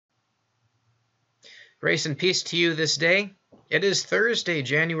Grace and peace to you this day. It is Thursday,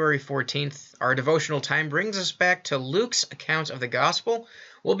 January 14th. Our devotional time brings us back to Luke's account of the Gospel.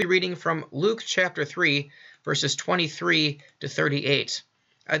 We'll be reading from Luke chapter 3, verses 23 to 38.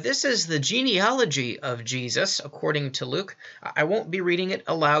 This is the genealogy of Jesus, according to Luke. I won't be reading it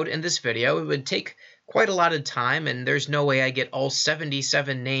aloud in this video. It would take quite a lot of time, and there's no way I get all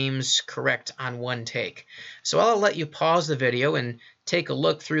 77 names correct on one take. So I'll let you pause the video and take a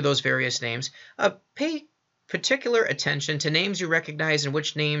look through those various names. Pay particular attention to names you recognize and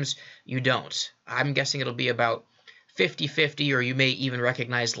which names you don't. I'm guessing it'll be about 50-50, or you may even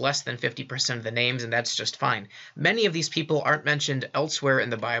recognize less than 50% of the names, and that's just fine. Many of these people aren't mentioned elsewhere in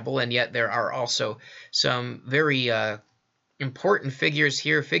the Bible, and yet there are also some very important figures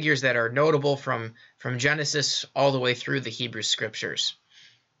here, figures that are notable from Genesis all the way through the Hebrew Scriptures.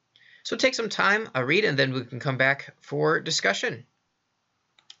 So take some time, read, and then we can come back for discussion.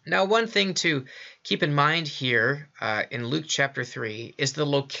 Now, one thing to keep in mind here in Luke chapter 3 is the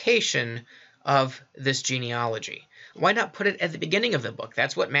location of this genealogy. Why not put it at the beginning of the book?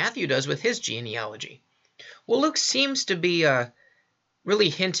 That's what Matthew does with his genealogy. Well, Luke seems to be really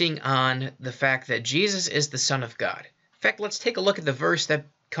hinting on the fact that Jesus is the Son of God. In fact, let's take a look at the verse that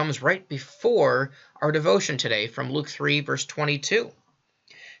comes right before our devotion today from Luke 3, verse 22.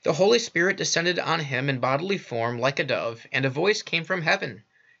 The Holy Spirit descended on him in bodily form like a dove, and a voice came from heaven.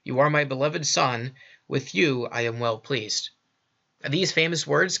 You are my beloved Son, with you I am well pleased. These famous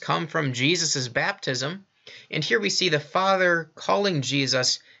words come from Jesus' baptism, and here we see the Father calling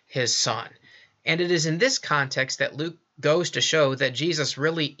Jesus his Son. And it is in this context that Luke goes to show that Jesus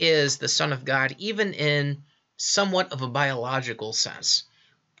really is the Son of God, even in somewhat of a biological sense,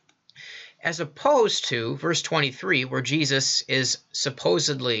 as opposed to verse 23, where Jesus is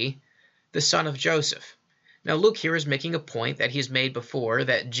supposedly the son of Joseph. Now, Luke here is making a point that he's made before,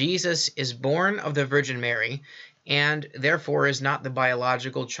 that Jesus is born of the Virgin Mary and therefore is not the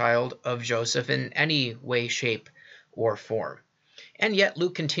biological child of Joseph in any way, shape, or form. And yet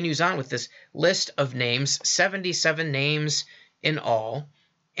Luke continues on with this list of names, 77 names in all.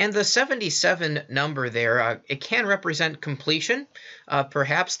 And the 77 number there, it can represent completion.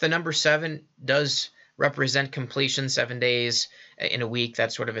 Perhaps the number 7 does represent completion, 7 days in a week,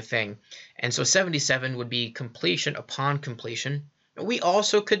 that sort of a thing. And so 77 would be completion upon completion. We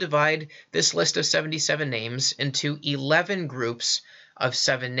also could divide this list of 77 names into 11 groups of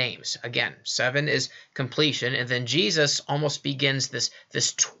 7 names. Again, 7 is completion, and then Jesus almost begins this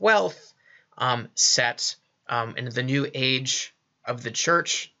 12th set in the new age of the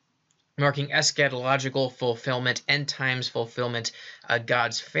church, marking eschatological fulfillment, end times fulfillment.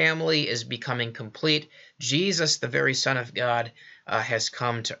 God's family is becoming complete. Jesus, the very Son of God, has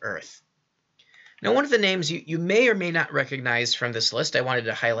come to earth. Now, one of the names you may or may not recognize from this list, I wanted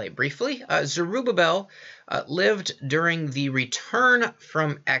to highlight briefly. Zerubbabel lived during the return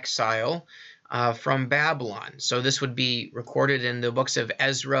from exile from Babylon. So this would be recorded in the books of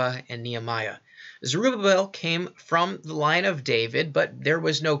Ezra and Nehemiah. Zerubbabel came from the line of David, but there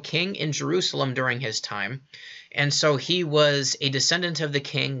was no king in Jerusalem during his time, and so he was a descendant of the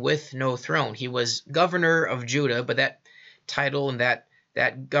king with no throne. He was governor of Judah, but that title and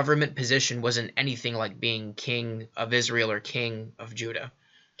that government position wasn't anything like being king of Israel or king of Judah.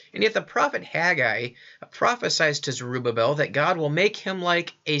 And yet the prophet Haggai prophesies to Zerubbabel that God will make him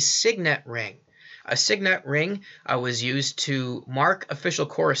like a signet ring. A signet ring was used to mark official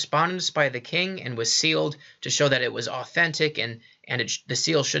correspondence by the king and was sealed to show that it was authentic, and the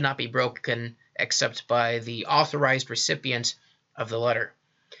seal should not be broken except by the authorized recipient of the letter.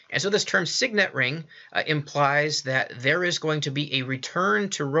 And so this term signet ring implies that there is going to be a return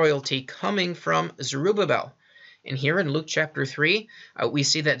to royalty coming from Zerubbabel. And here in Luke chapter 3, we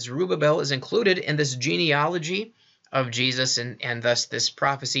see that Zerubbabel is included in this genealogy of Jesus, and thus this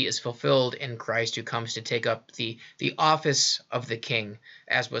prophecy is fulfilled in Christ, who comes to take up the office of the king,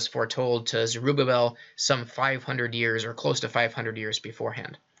 as was foretold to Zerubbabel some 500 years or close to 500 years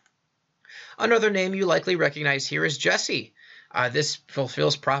beforehand. Another name you likely recognize here is Jesse. This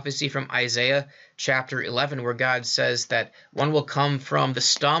fulfills prophecy from Isaiah chapter 11, where God says that one will come from the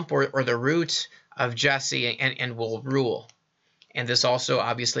stump or the root of Jesse and will rule. And this also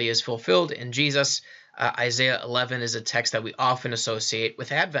obviously is fulfilled in Jesus. Isaiah 11 is a text that we often associate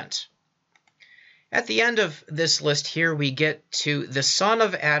with Advent. At the end of this list here, we get to the son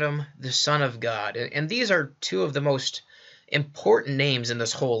of Adam, the Son of God. And these are two of the most important names in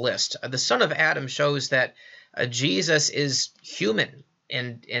this whole list. The son of Adam shows that Jesus is human,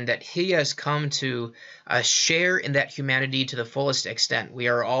 and that he has come to share in that humanity to the fullest extent. We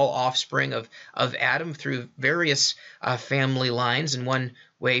are all offspring of Adam through various family lines in one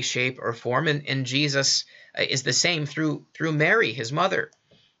way, shape, or form, and Jesus is the same through Mary, his mother.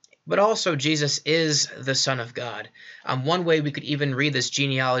 But also Jesus is the Son of God. One way we could even read this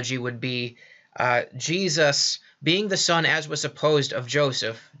genealogy would be Jesus being the son, as was supposed, of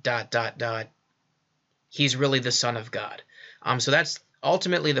Joseph, ... He's really the Son of God. So that's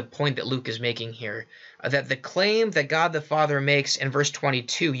ultimately the point that Luke is making here, that the claim that God the Father makes in verse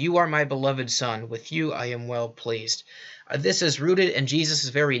 22, "You are my beloved Son, with you I am well pleased." This is rooted in Jesus'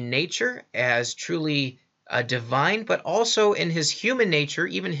 very nature as truly divine, but also in his human nature,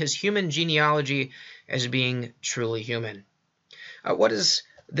 even his human genealogy as being truly human. What does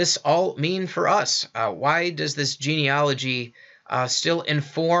this all mean for us? Why does this genealogy still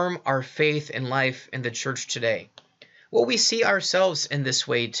inform our faith and life in the church today? Well, we see ourselves in this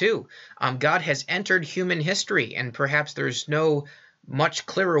way too. God has entered human history, and perhaps there's no much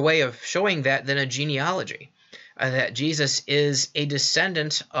clearer way of showing that than a genealogy. That Jesus is a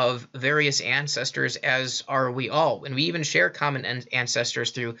descendant of various ancestors, as are we all. And we even share common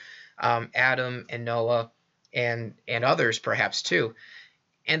ancestors through Adam and Noah and others perhaps too.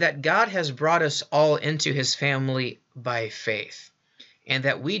 And that God has brought us all into his family by faith. And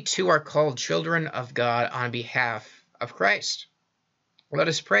that we too are called children of God on behalf of Christ. Let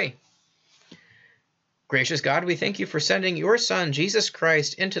us pray. Gracious God, we thank you for sending your Son, Jesus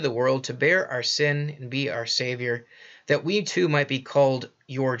Christ, into the world to bear our sin and be our Savior, that we too might be called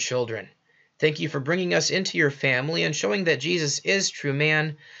your children. Thank you for bringing us into your family and showing that Jesus is true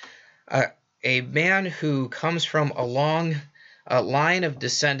man, a man who comes from a long line of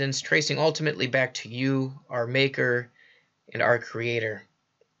descendants, tracing ultimately back to you, our Maker and our Creator.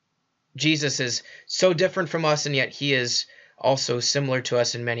 Jesus is so different from us, and yet he is also similar to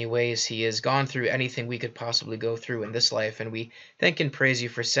us in many ways. He has gone through anything we could possibly go through in this life, and we thank and praise you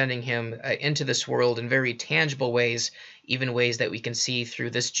for sending him into this world in very tangible ways, even ways that we can see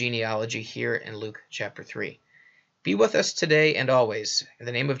through this genealogy here in Luke chapter 3. Be with us today and always. In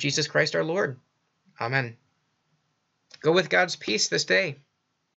the name of Jesus Christ our Lord. Amen. Go with God's peace this day.